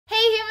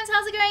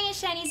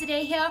it's Shani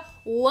today here.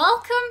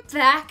 Welcome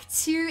back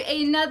to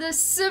another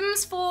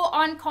Sims 4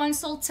 on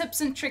console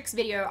tips and tricks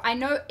video. I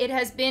know it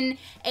has been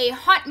a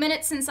hot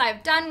minute since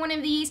I've done one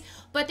of these,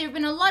 but there have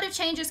been a lot of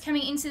changes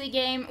coming into the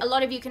game. A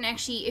lot of you can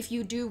actually, if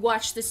you do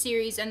watch the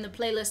series and the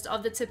playlist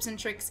of the tips and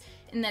tricks,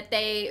 in that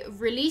they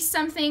release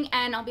something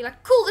and I'll be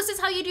like, cool, this is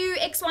how you do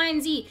X, Y,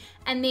 and Z.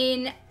 And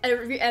then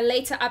a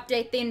later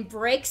update then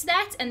breaks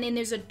that, and then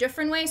there's a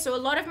different way. So a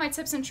lot of my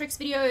tips and tricks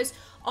videos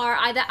are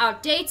either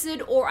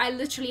outdated, or I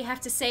literally have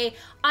to say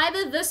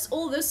either this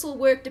or this will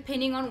work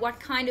depending on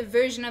what kind of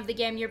version of the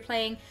game you're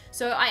playing.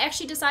 So I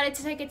actually decided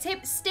to take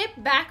a step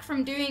back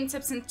from doing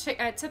tips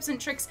and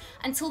tricks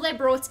until they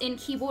brought in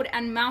keyboard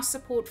and mouse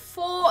support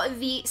for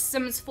the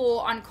Sims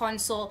 4 on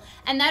console,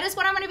 and that is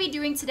what I'm going to be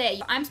doing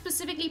today. I'm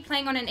specifically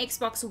playing on an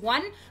Xbox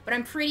One, but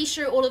I'm pretty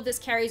sure all of this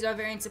carries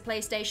over into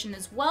PlayStation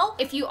as well.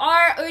 If you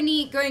are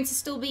only going to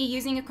still be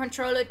using a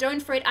controller,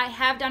 don't fret. I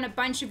have done a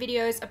bunch of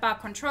videos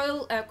about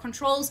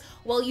controls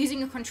while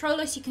using a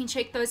controller, so you can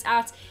check those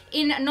out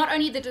in not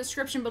only the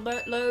description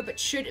below, but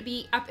should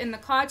be up in the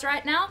cards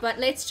right now. But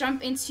let's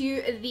jump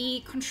into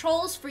the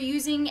controls for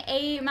using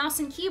a mouse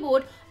and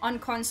keyboard on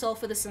console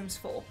for The Sims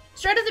 4.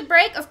 Straight off the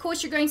break, of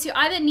course, you're going to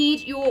either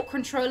need your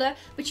controller,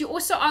 but you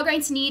also are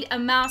going to need a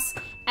mouse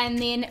and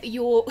then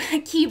your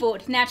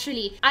keyboard,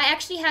 naturally. I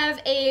actually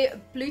have a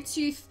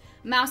Bluetooth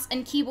mouse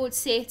and keyboard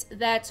set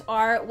that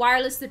are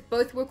wireless, that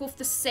both work off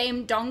the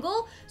same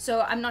dongle,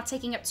 so I'm not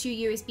taking up two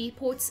USB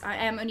ports. I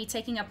am only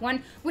taking up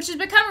one, which has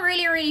become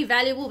really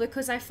valuable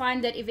because I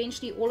find that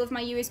eventually all of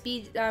my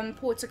USB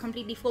ports are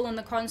completely full on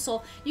the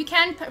console. You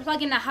can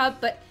plug in a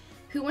hub, but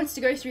who wants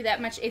to go through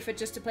that much effort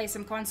just to play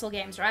some console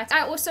games, right?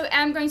 I also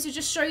am going to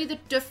just show you the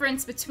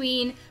difference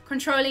between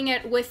controlling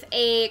it with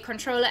a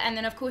controller and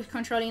then of course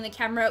controlling the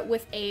camera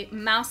with a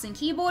mouse and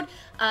keyboard,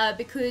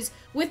 because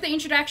with the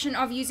introduction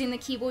of using the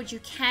keyboard, you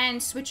can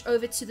switch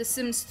over to the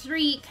Sims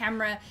 3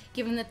 camera,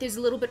 given that there's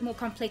a little bit more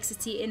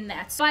complexity in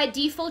that. So by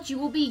default, you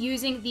will be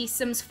using the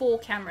Sims 4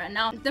 camera.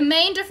 Now, the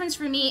main difference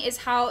for me is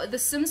how the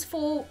Sims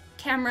 4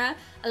 camera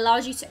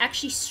allows you to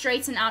actually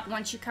straighten out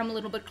once you come a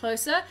little bit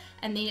closer,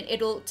 and then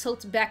it'll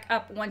tilt back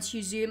up once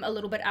you zoom a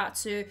little bit out.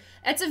 So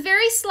it's a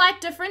very slight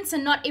difference,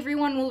 and not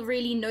everyone will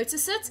really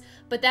notice it,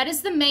 but that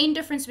is the main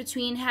difference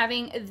between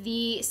having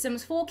the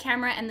Sims 4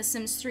 camera and the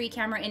Sims 3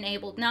 camera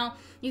enabled. Now,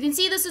 you can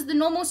see this is the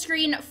normal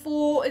screen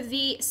for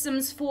the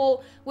Sims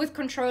 4 with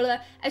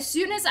controller. As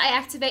soon as I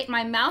activate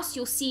my mouse,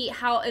 you'll see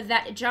how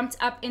that jumped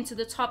up into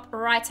the top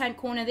right hand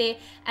corner there,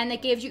 and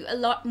it gives you a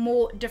lot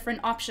more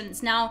different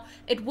options. Now,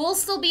 it will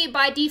still be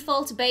by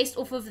default based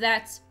off of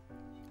that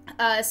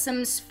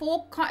Sims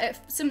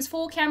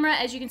 4 camera.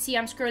 As you can see,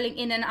 I'm scrolling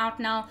in and out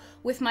now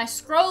with my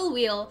scroll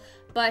wheel.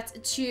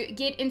 But to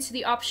get into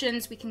the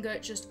options, we can go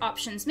just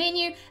options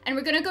menu, and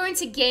we're going to go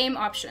into game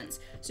options.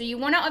 So you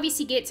want to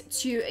obviously get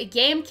to a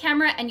game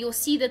camera, and you'll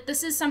see that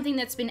this is something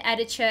that's been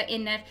added here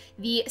in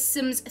the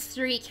Sims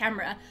 3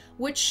 camera,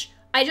 which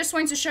I just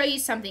want to show you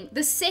something.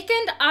 The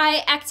second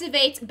I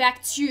activate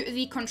back to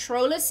the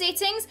controller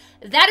settings,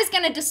 that is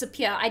going to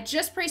disappear. I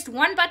just pressed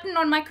one button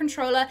on my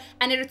controller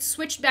and it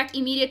switched back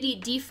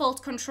immediately,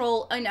 default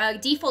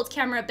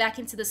camera back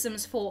into the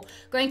Sims 4.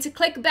 Going to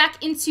click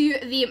back into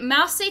the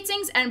mouse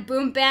settings, and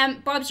boom,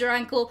 bam, Bob's your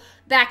uncle,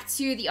 back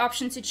to the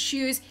option to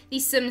choose the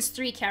Sims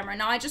 3 camera.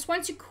 Now, I just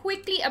want to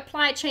quickly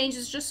apply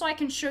changes just so I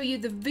can show you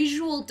the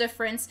visual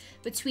difference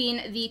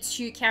between the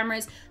two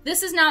cameras.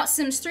 This is now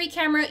Sims 3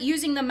 camera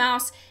using the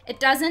mouse. It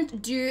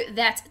doesn't do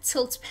that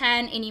tilt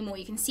pan anymore.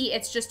 You can see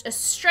it's just a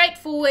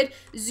straightforward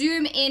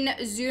zoom in,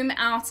 zoom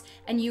out,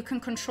 and you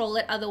can control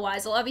it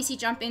otherwise. I'll obviously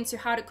jump into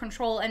how to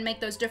control and make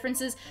those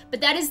differences,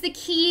 but that is the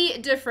key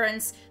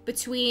difference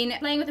between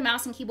playing with a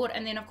mouse and keyboard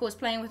and then of course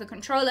playing with a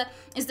controller,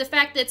 is the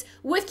fact that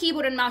with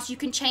keyboard and mouse you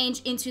can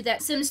change into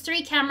that Sims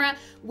 3 camera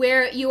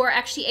where you are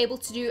actually able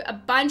to do a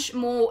bunch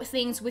more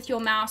things with your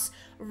mouse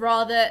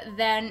rather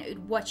than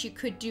what you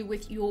could do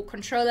with your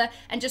controller.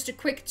 And just a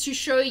quick to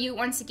show you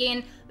once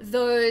again,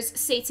 those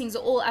settings are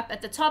all up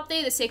at the top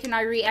there. The second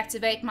I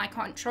reactivate my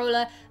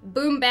controller,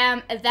 boom,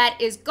 bam, that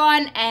is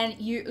gone, and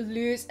you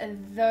lose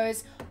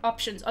those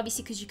options,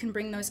 obviously, because you can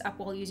bring those up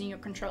while using your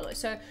controller.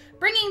 So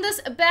bringing this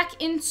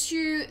back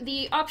into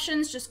the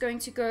options, just going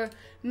to go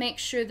make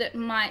sure that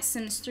my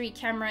Sims 3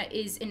 camera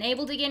is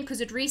enabled again,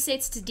 because it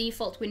resets to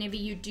default whenever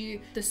you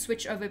do the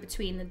switch over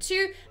between the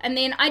two. And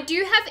then I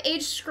do have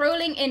edge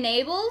scrolling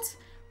enabled,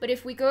 but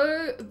if we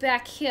go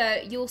back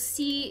here, you'll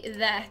see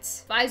that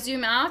if I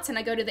zoom out and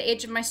I go to the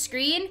edge of my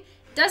screen,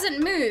 it doesn't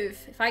move.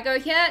 If I go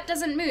here, it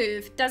doesn't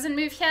move. Doesn't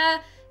move here,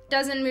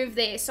 doesn't move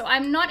there. So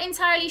I'm not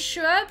entirely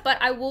sure, but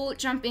I will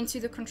jump into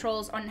the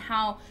controls on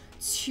how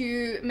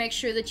to make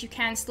sure that you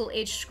can still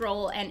edge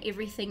scroll and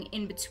everything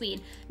in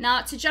between.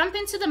 Now, to jump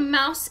into the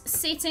mouse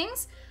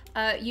settings,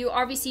 you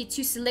obviously,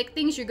 to select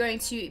things, you're going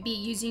to be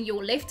using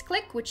your left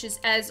click, which is,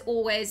 as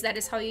always, that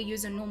is how you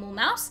use a normal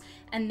mouse,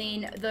 and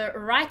then the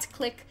right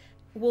click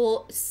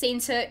will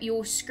center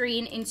your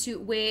screen into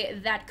where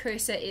that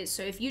cursor is.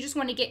 So if you just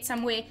want to get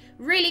somewhere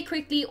really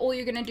quickly, all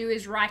you're going to do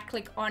is right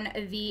click on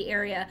the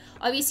area.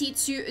 Obviously,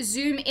 to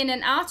zoom in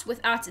and out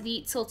without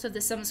the tilt of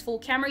the Sims 4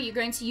 camera, you're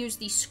going to use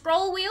the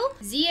scroll wheel.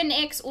 Z and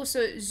X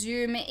also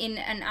zoom in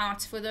and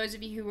out. For those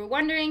of you who were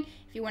wondering,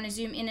 if you want to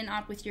zoom in and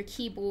out with your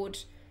keyboard,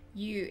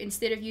 you,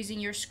 instead of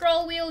using your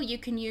scroll wheel, you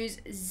can use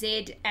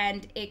Z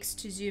and X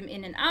to zoom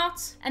in and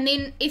out. And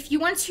then if you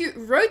want to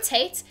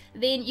rotate,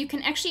 then you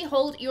can actually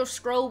hold your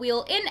scroll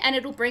wheel in and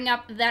it'll bring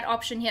up that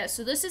option here.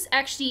 So this is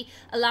actually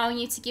allowing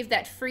you to give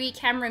that free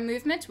camera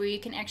movement where you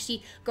can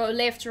actually go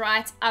left,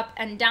 right, up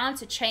and down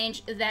to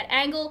change that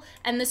angle.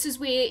 And this is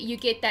where you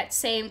get that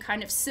same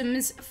kind of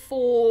Sims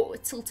 4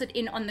 tilted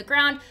in on the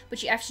ground,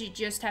 but you actually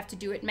just have to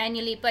do it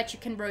manually, but you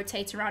can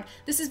rotate around.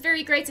 This is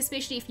very great,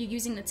 especially if you're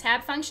using the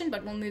tab function,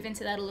 but we'll move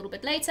into that a little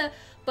bit later.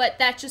 But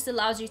that just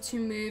allows you to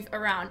move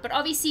around. But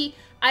obviously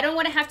I don't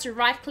want to have to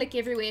right click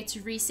everywhere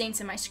to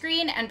recenter my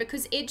screen, and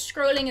because edge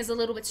scrolling is a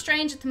little bit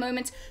strange at the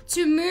moment,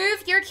 to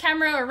move your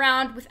camera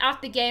around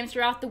without the game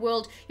throughout the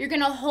world, you're going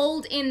to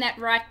hold in that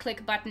right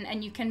click button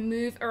and you can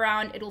move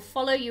around. It'll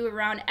follow you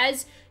around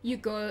as you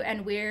go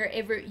and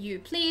wherever you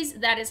please.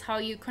 That is how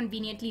you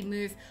conveniently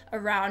move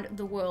around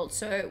the world.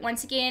 So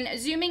once again,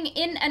 zooming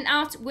in and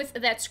out with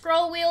that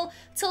scroll wheel,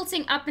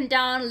 tilting up and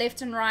down,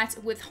 left and right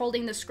with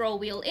holding the scroll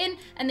wheel in,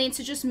 and then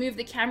to just move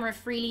the camera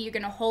freely, you're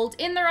going to hold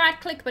in the right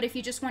click, but if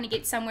you just want to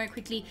get somewhere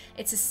quickly,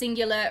 it's a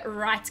singular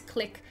right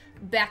click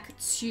back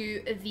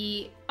to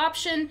the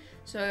option.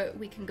 So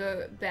we can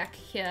go back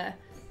here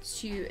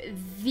to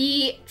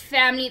the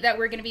family that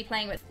we're going to be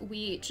playing with.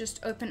 We just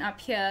open up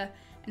here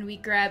and we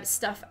grab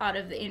stuff out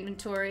of the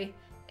inventory.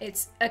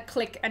 It's a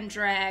click and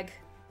drag,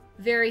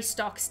 very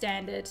stock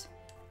standard.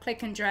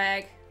 Click and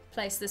drag,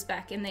 place this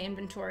back in the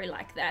inventory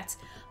like that.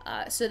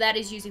 So that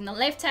is using the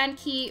left hand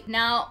key.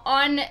 Now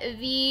on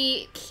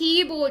the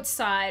keyboard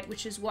side,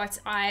 which is what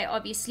I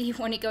obviously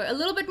want to go a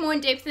little bit more in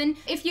depth in,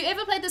 if you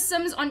ever played The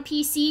Sims on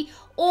PC,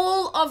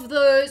 all of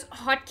those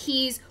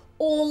hotkeys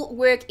all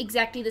work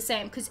exactly the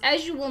same, because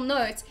as you will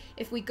note,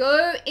 if we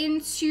go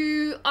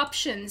into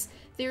options,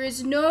 there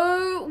is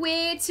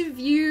nowhere to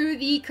view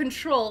the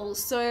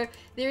controls. So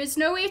there is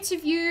nowhere to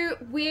view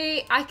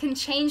where I can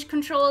change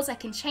controls, I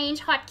can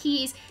change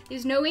hotkeys.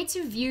 There's no way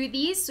to view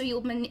these, so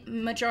you'll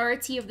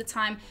majority of the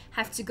time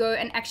have to go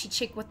and actually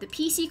check what the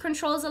PC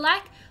controls are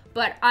like.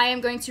 But I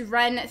am going to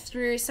run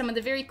through some of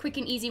the very quick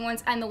and easy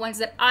ones and the ones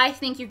that I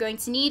think you're going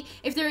to need.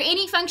 If there are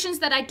any functions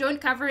that I don't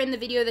cover in the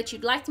video that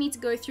you'd like me to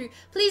go through,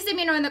 please let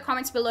me know in the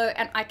comments below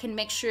and I can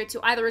make sure to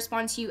either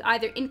respond to you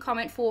either in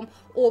comment form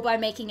or by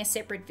making a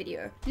separate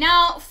video.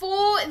 Now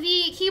for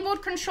the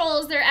keyboard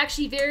controls, they're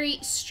actually very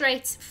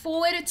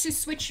straightforward to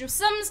switch your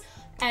Sims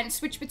and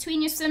switch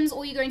between your Sims.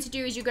 All you're going to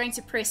do is you're going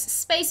to press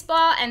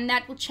spacebar and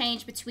that will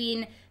change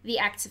between the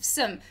active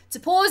Sim. To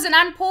pause and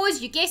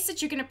unpause, you guessed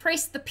it, you're going to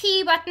press the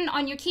P button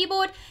on your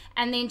keyboard,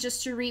 and then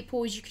just to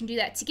repause you can do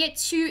that. To get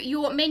to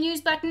your menus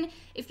button,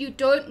 if you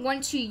don't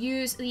want to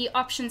use the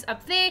options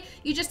up there,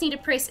 you just need to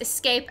press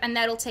escape and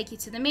that'll take you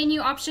to the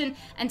menu option,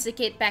 and to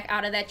get back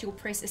out of that you'll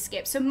press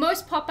escape. So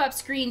most pop-up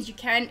screens you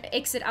can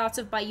exit out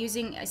of by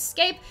using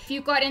escape. If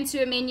you've got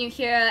into a menu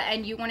here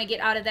and you want to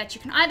get out of that,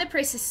 you can either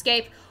press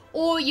escape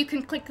or you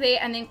can click there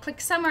and then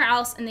click somewhere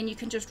else, and then you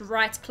can just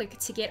right click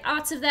to get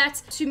out of that.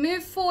 To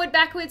move forward,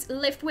 backwards,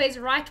 left ways,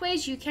 right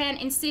ways, you can,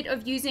 instead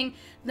of using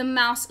the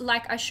mouse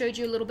like I showed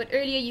you a little bit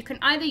earlier, you can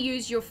either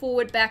use your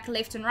forward, back,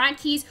 left and right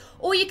keys,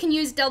 or you can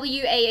use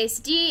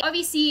WASD.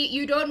 Obviously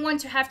you don't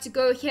want to have to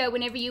go here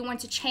whenever you want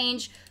to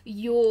change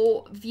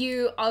your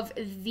view of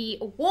the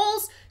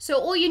walls, so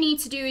all you need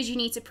to do is you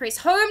need to press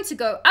home to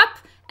go up,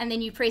 and then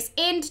you press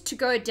end to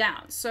go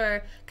down.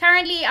 So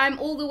currently I'm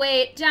all the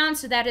way down,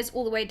 so that is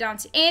all the way down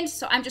to end.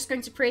 So I'm just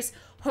going to press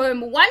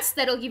home once,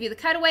 that'll give you the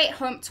cutaway.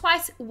 Home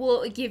twice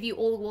will give you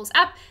all the walls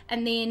up,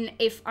 and then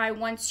if I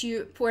want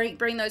to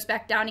bring those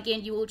back down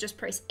again, you will just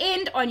press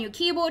end on your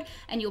keyboard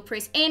and you'll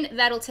press end,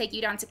 that'll take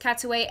you down to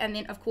cutaway, and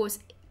then of course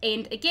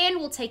end again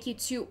will take you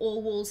to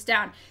all walls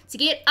down. To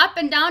get up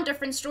and down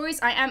different stories,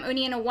 I am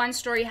only in a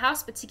one-story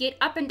house, but to get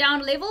up and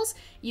down levels,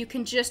 you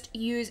can just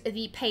use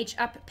the page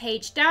up,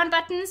 page down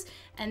buttons,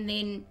 and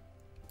then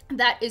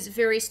that is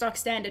very stock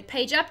standard.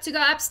 Page up to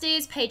go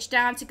upstairs, page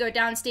down to go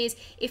downstairs.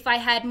 If I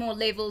had more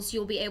levels,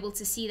 you'll be able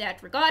to see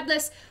that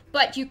regardless.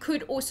 But you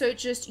could also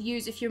just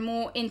use, if you're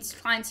more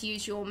inclined to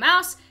use your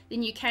mouse,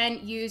 then you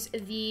can use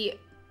the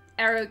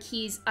arrow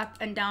keys up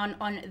and down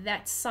on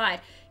that side.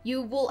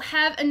 You will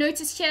have a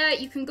notice here,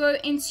 you can go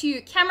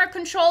into camera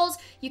controls.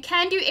 You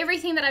can do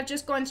everything that I've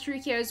just gone through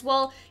here as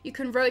well. You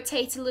can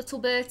rotate a little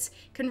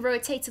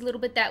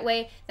bit, that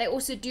way. They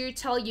also do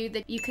tell you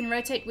that you can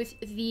rotate with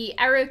the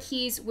arrow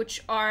keys,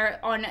 which are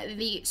on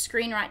the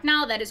screen right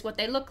now. That is what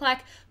they look like.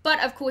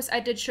 But of course I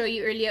did show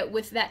you earlier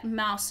with that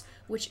mouse,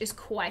 which is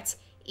quite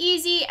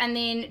easy. And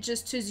then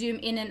just to zoom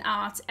in and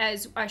out,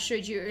 as I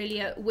showed you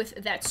earlier with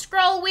that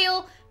scroll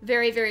wheel,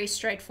 very, very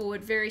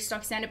straightforward, very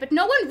stock standard. But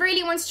no one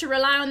really wants to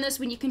rely on this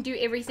when you can do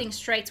everything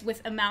straight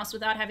with a mouse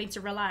without having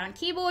to rely on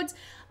keyboards.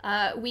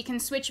 We can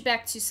switch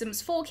back to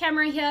Sims 4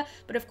 camera here,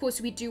 but of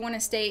course we do want to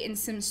stay in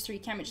Sims 3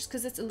 camera just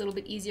because it's a little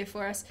bit easier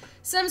for us.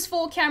 Sims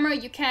 4 camera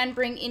you can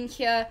bring in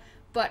here,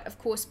 but of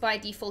course by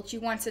default you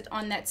want it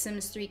on that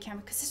Sims 3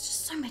 camera because it's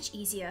just so much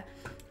easier.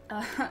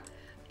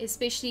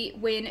 Especially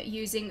when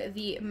using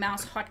the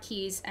mouse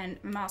hotkeys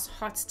and mouse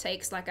hot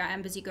takes like I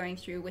am busy going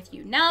through with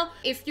you now.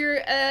 If you're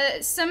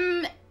a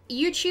Sim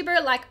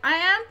YouTuber like I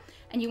am,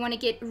 and you want to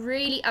get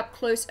really up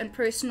close and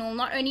personal,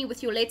 not only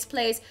with your Let's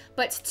Plays,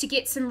 but to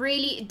get some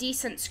really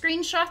decent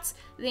screenshots,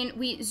 then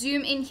we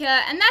zoom in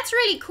here, and that's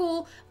really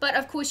cool, but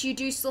of course you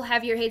do still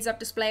have your heads-up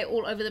display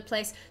all over the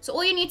place. So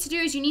all you need to do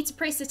is you need to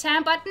press the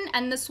tab button,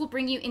 and this will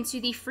bring you into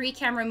the free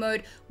camera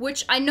mode,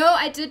 which I know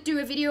I did do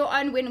a video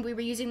on when we were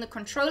using the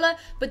controller,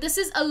 but this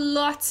is a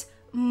lot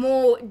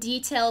more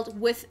detailed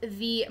with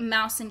the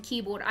mouse and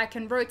keyboard. I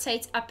can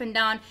rotate up and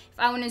down if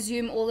I want to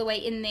zoom all the way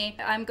in there.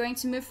 I'm going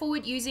to move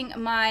forward using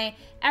my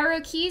arrow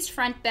keys,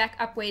 front, back,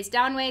 up, ways,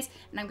 down ways,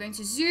 and I'm going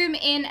to zoom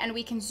in, and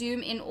we can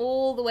zoom in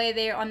all the way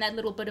there on that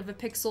little bit of a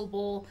pixel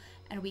ball,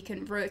 and we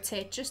can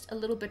rotate just a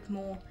little bit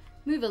more,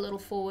 move a little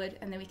forward,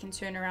 and then we can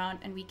turn around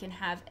and we can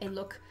have a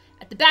look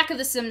at the back of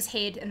the Sim's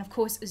head, and of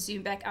course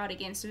zoom back out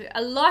again. So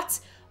a lot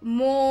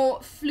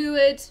more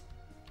fluid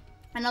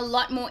and a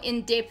lot more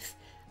in-depth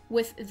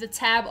with the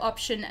tab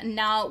option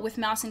now with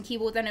mouse and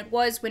keyboard than it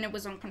was when it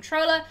was on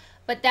controller.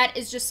 But that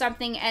is just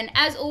something, and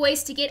as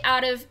always, to get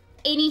out of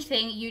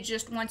anything you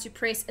just want to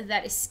press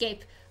that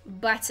escape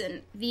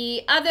button.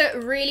 The other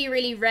really,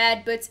 really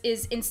rad bit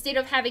is instead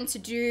of having to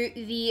do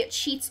the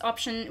cheats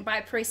option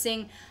by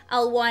pressing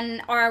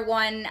L1,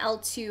 R1,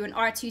 L2, and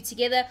R2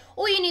 together,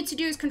 all you need to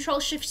do is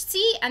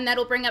Control-Shift-C, and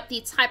that'll bring up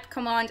the type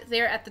command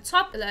there at the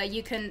top.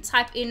 You can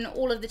type in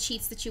all of the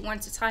cheats that you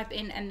want to type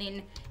in, and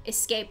then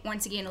escape.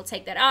 Once again, it'll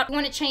take that out. If you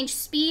want to change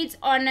speeds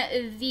on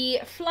the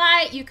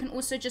fly, you can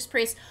also just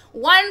press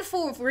 1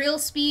 for real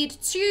speed,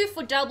 2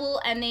 for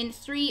double, and then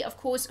 3, of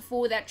course,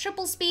 for that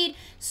triple speed.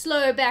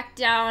 Slow back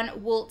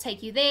down will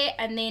take you there,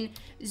 and then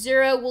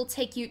 0 will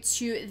take you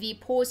to the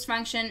pause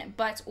function,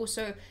 but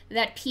also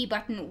that P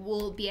button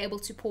will be able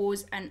to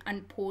pause and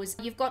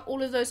unpause. You've got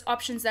all of those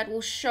options that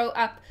will show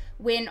up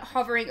when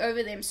hovering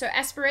over them. So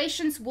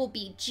aspirations will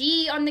be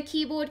G on the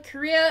keyboard,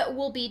 career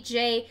will be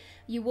J,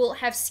 you will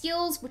have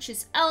skills, which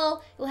is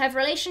L, you'll have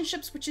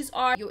relationships, which is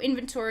R, your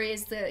inventory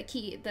is the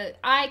key, the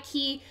I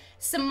key,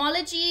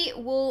 Simology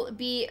will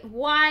be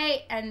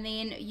Y, and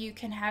then you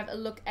can have a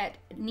look at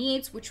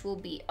needs, which will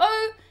be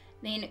O.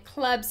 Then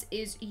clubs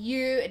is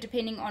U,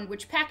 depending on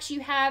which packs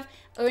you have.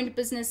 Owned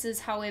businesses,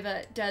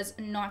 however, does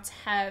not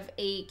have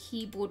a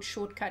keyboard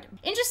shortcut.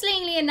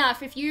 Interestingly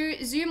enough, if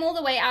you zoom all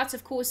the way out,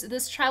 of course,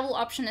 this travel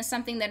option is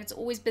something that it's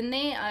always been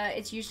there.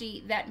 It's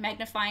usually that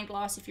magnifying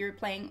glass if you're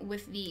playing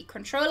with the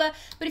controller.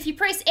 But if you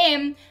press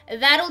M,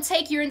 that'll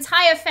take your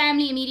entire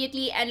family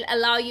immediately and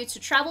allow you to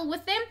travel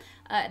with them.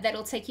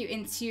 That'll take you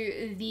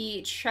into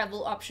the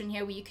travel option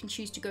here where you can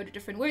choose to go to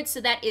different words.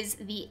 So that is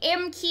the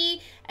M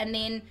key, and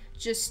then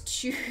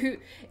just to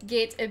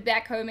get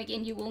back home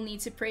again, you will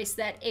need to press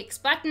that X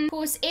button. Of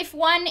course,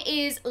 F1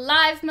 is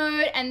live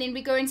mode, and then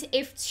we go into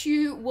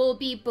F2 will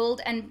be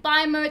build and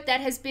buy mode. That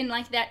has been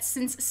like that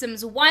since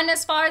Sims 1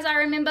 as far as I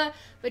remember.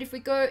 But if we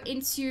go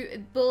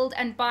into build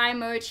and buy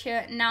mode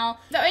here now,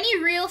 the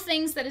only real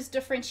things that is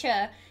different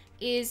here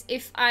is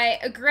if I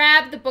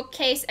grab the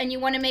bookcase and you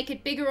want to make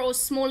it bigger or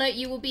smaller,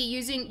 you will be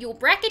using your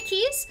bracket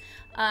keys.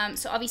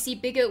 So obviously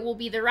bigger will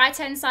be the right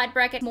hand side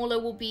bracket, smaller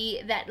will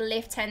be that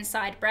left hand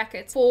side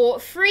bracket.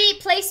 For free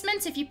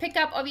placement, if you pick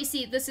up,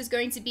 obviously this is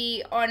going to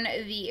be on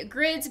the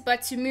grid,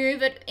 but to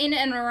move it in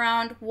and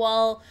around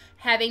while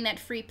having that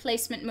free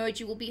placement mode,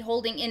 you will be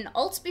holding in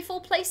Alt before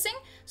placing.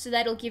 So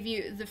that'll give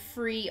you the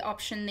free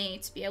option there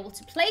to be able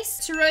to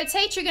place. To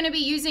rotate, you're going to be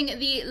using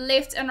the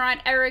left and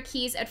right arrow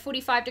keys at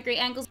 45-degree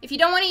angles. If you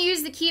don't want to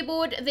use the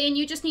keyboard, then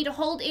you just need to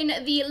hold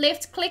in the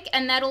left click,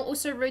 and that'll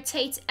also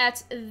rotate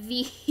at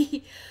the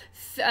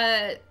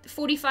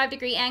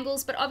 45-degree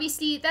angles. But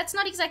obviously that's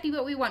not exactly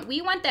what we want.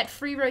 We want that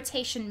free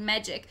rotation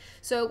magic.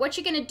 So what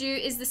you're going to do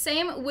is the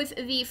same with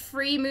the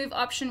free move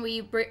option, where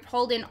you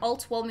hold in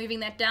Alt while moving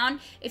that down.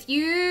 If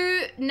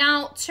you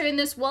now turn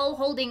this while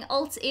holding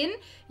Alt in,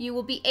 you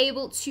will be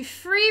able to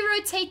free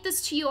rotate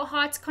this to your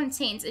heart's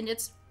content, and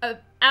it's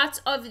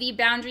out of the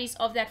boundaries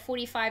of that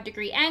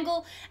 45-degree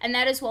angle, and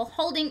that is while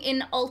holding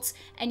in Alt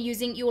and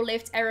using your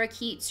left arrow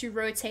key to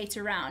rotate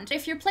around.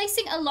 If you're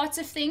placing a lot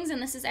of things,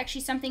 and this is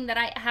actually something that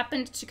I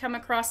happened to come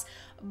across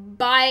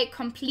by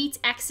complete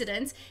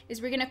accident,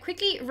 is we're going to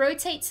quickly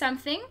rotate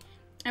something,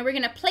 and we're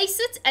going to place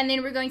it, and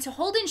then we're going to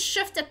hold in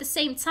Shift at the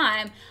same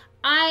time.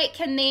 I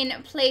can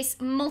then place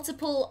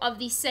multiple of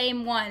the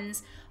same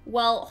ones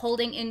while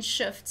holding in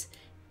Shift,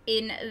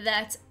 in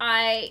that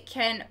I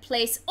can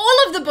place all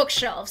of the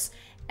bookshelves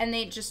and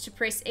then just to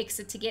press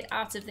exit to get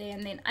out of there,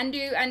 and then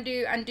undo,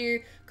 undo, undo,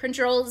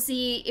 Control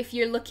Z if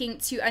you're looking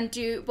to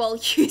undo while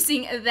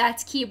using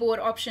that keyboard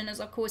option.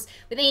 As of course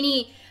with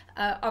any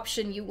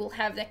option you will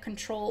have that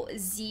Control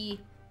Z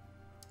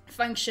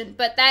function,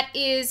 but that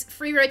is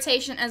free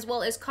rotation as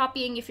well as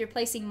copying. If you're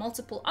placing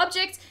multiple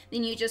objects,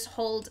 then you just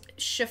hold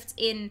Shift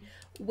in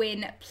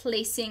when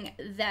placing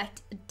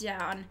that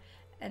down,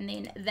 and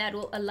then that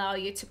will allow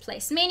you to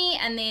place many,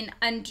 and then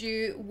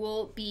undo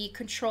will be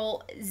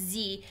Control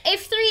Z.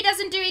 F3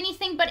 doesn't do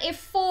anything, but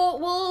F4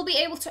 will be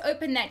able to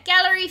open that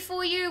gallery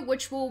for you,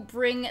 which will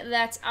bring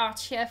that out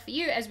here for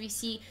you. As we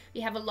see, we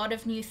have a lot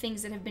of new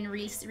things that have been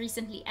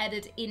recently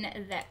added in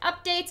that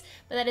update,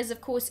 but that is of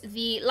course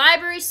the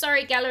library.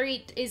 Sorry,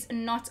 gallery is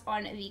not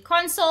on the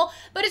console,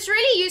 but it's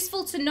really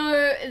useful to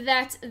know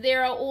that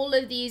there are all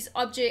of these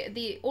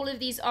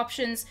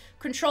options.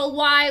 Control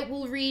Y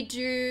will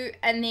redo,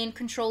 and then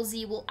Control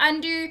Z will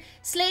undo.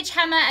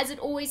 Sledgehammer, as it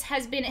always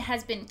has been, it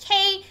has been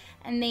K,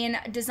 and then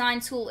design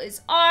tool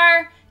is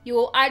R.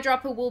 Your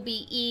eyedropper will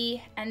be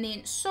E, and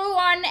then so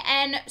on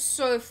and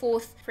so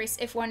forth. Press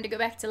F1 to go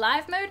back to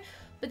live mode.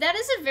 But that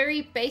is a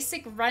very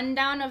basic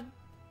rundown of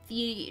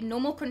the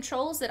normal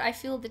controls that I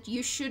feel that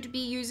you should be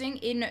using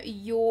in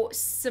your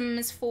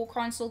Sims 4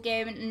 console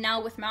game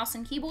now with mouse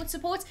and keyboard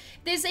support.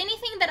 If there's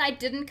anything that I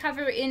didn't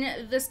cover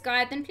in this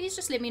guide, then please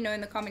just let me know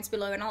in the comments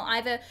below, and I'll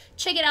either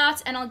check it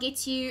out and I'll get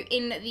to you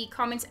in the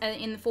comments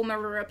in the form of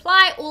a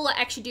reply, or I'll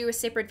actually do a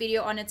separate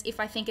video on it if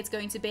I think it's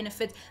going to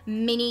benefit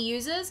many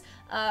users.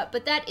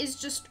 But that is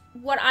just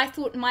what I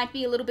thought might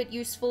be a little bit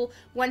useful.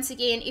 Once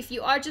again, if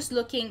you are just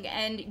looking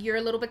and you're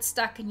a little bit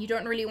stuck and you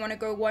don't really want to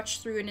go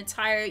watch through an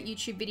entire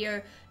YouTube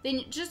video,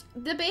 then just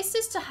the best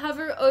is to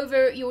hover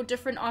over your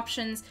different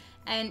options,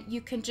 and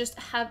you can just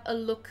have a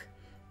look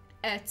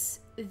at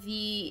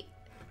the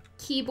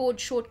keyboard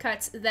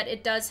shortcuts that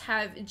it does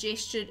have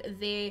gestured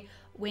there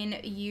when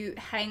you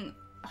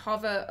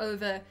hover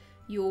over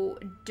your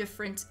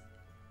different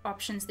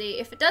options there.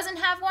 If it doesn't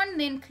have one,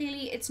 then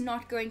clearly it's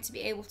not going to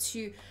be able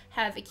to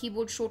have a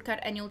keyboard shortcut,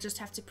 and you'll just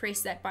have to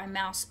press that by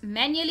mouse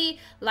manually.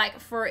 Like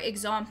for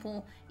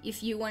example,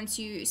 if you want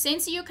to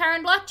censor your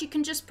current block, you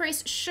can just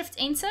press Shift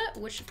Enter,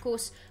 which of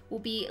course will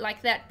be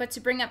like that. But to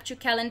bring up your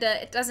calendar,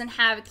 it doesn't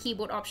have a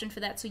keyboard option for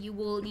that, so you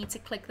will need to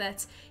click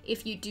that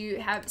if you do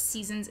have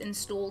Seasons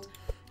installed.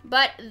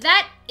 But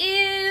that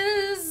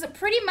is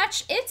pretty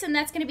much it, and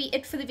that's going to be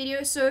it for the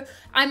video. So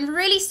I'm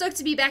really stoked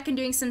to be back and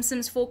doing some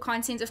Sims 4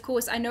 content. Of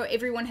course, I know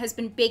everyone has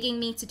been begging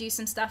me to do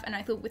some stuff, and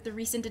I thought with the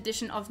recent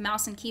addition of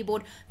mouse and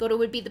keyboard, thought it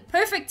would be the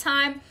perfect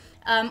time.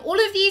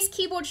 All of these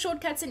keyboard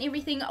shortcuts and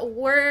everything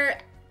were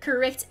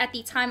correct at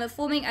the time of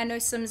filming. I know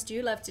Sims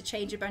do love to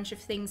change a bunch of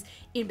things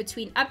in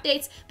between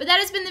updates, but that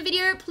has been the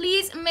video.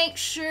 Please make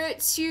sure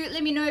to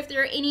let me know if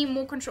there are any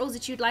more controls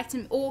that you'd like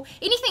to, or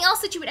anything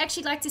else that you would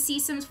actually like to see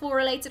Sims 4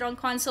 related on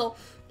console.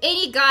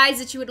 Any guides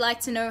that you would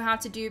like to know how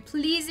to do,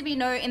 please let me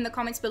know in the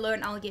comments below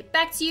and I'll get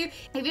back to you.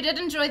 If you did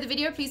enjoy the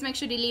video, please make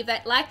sure to leave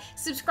that like,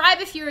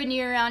 subscribe if you're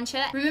new around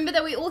here. Remember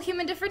that we're all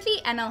human differently,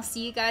 and I'll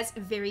see you guys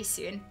very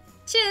soon.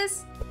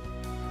 Cheers!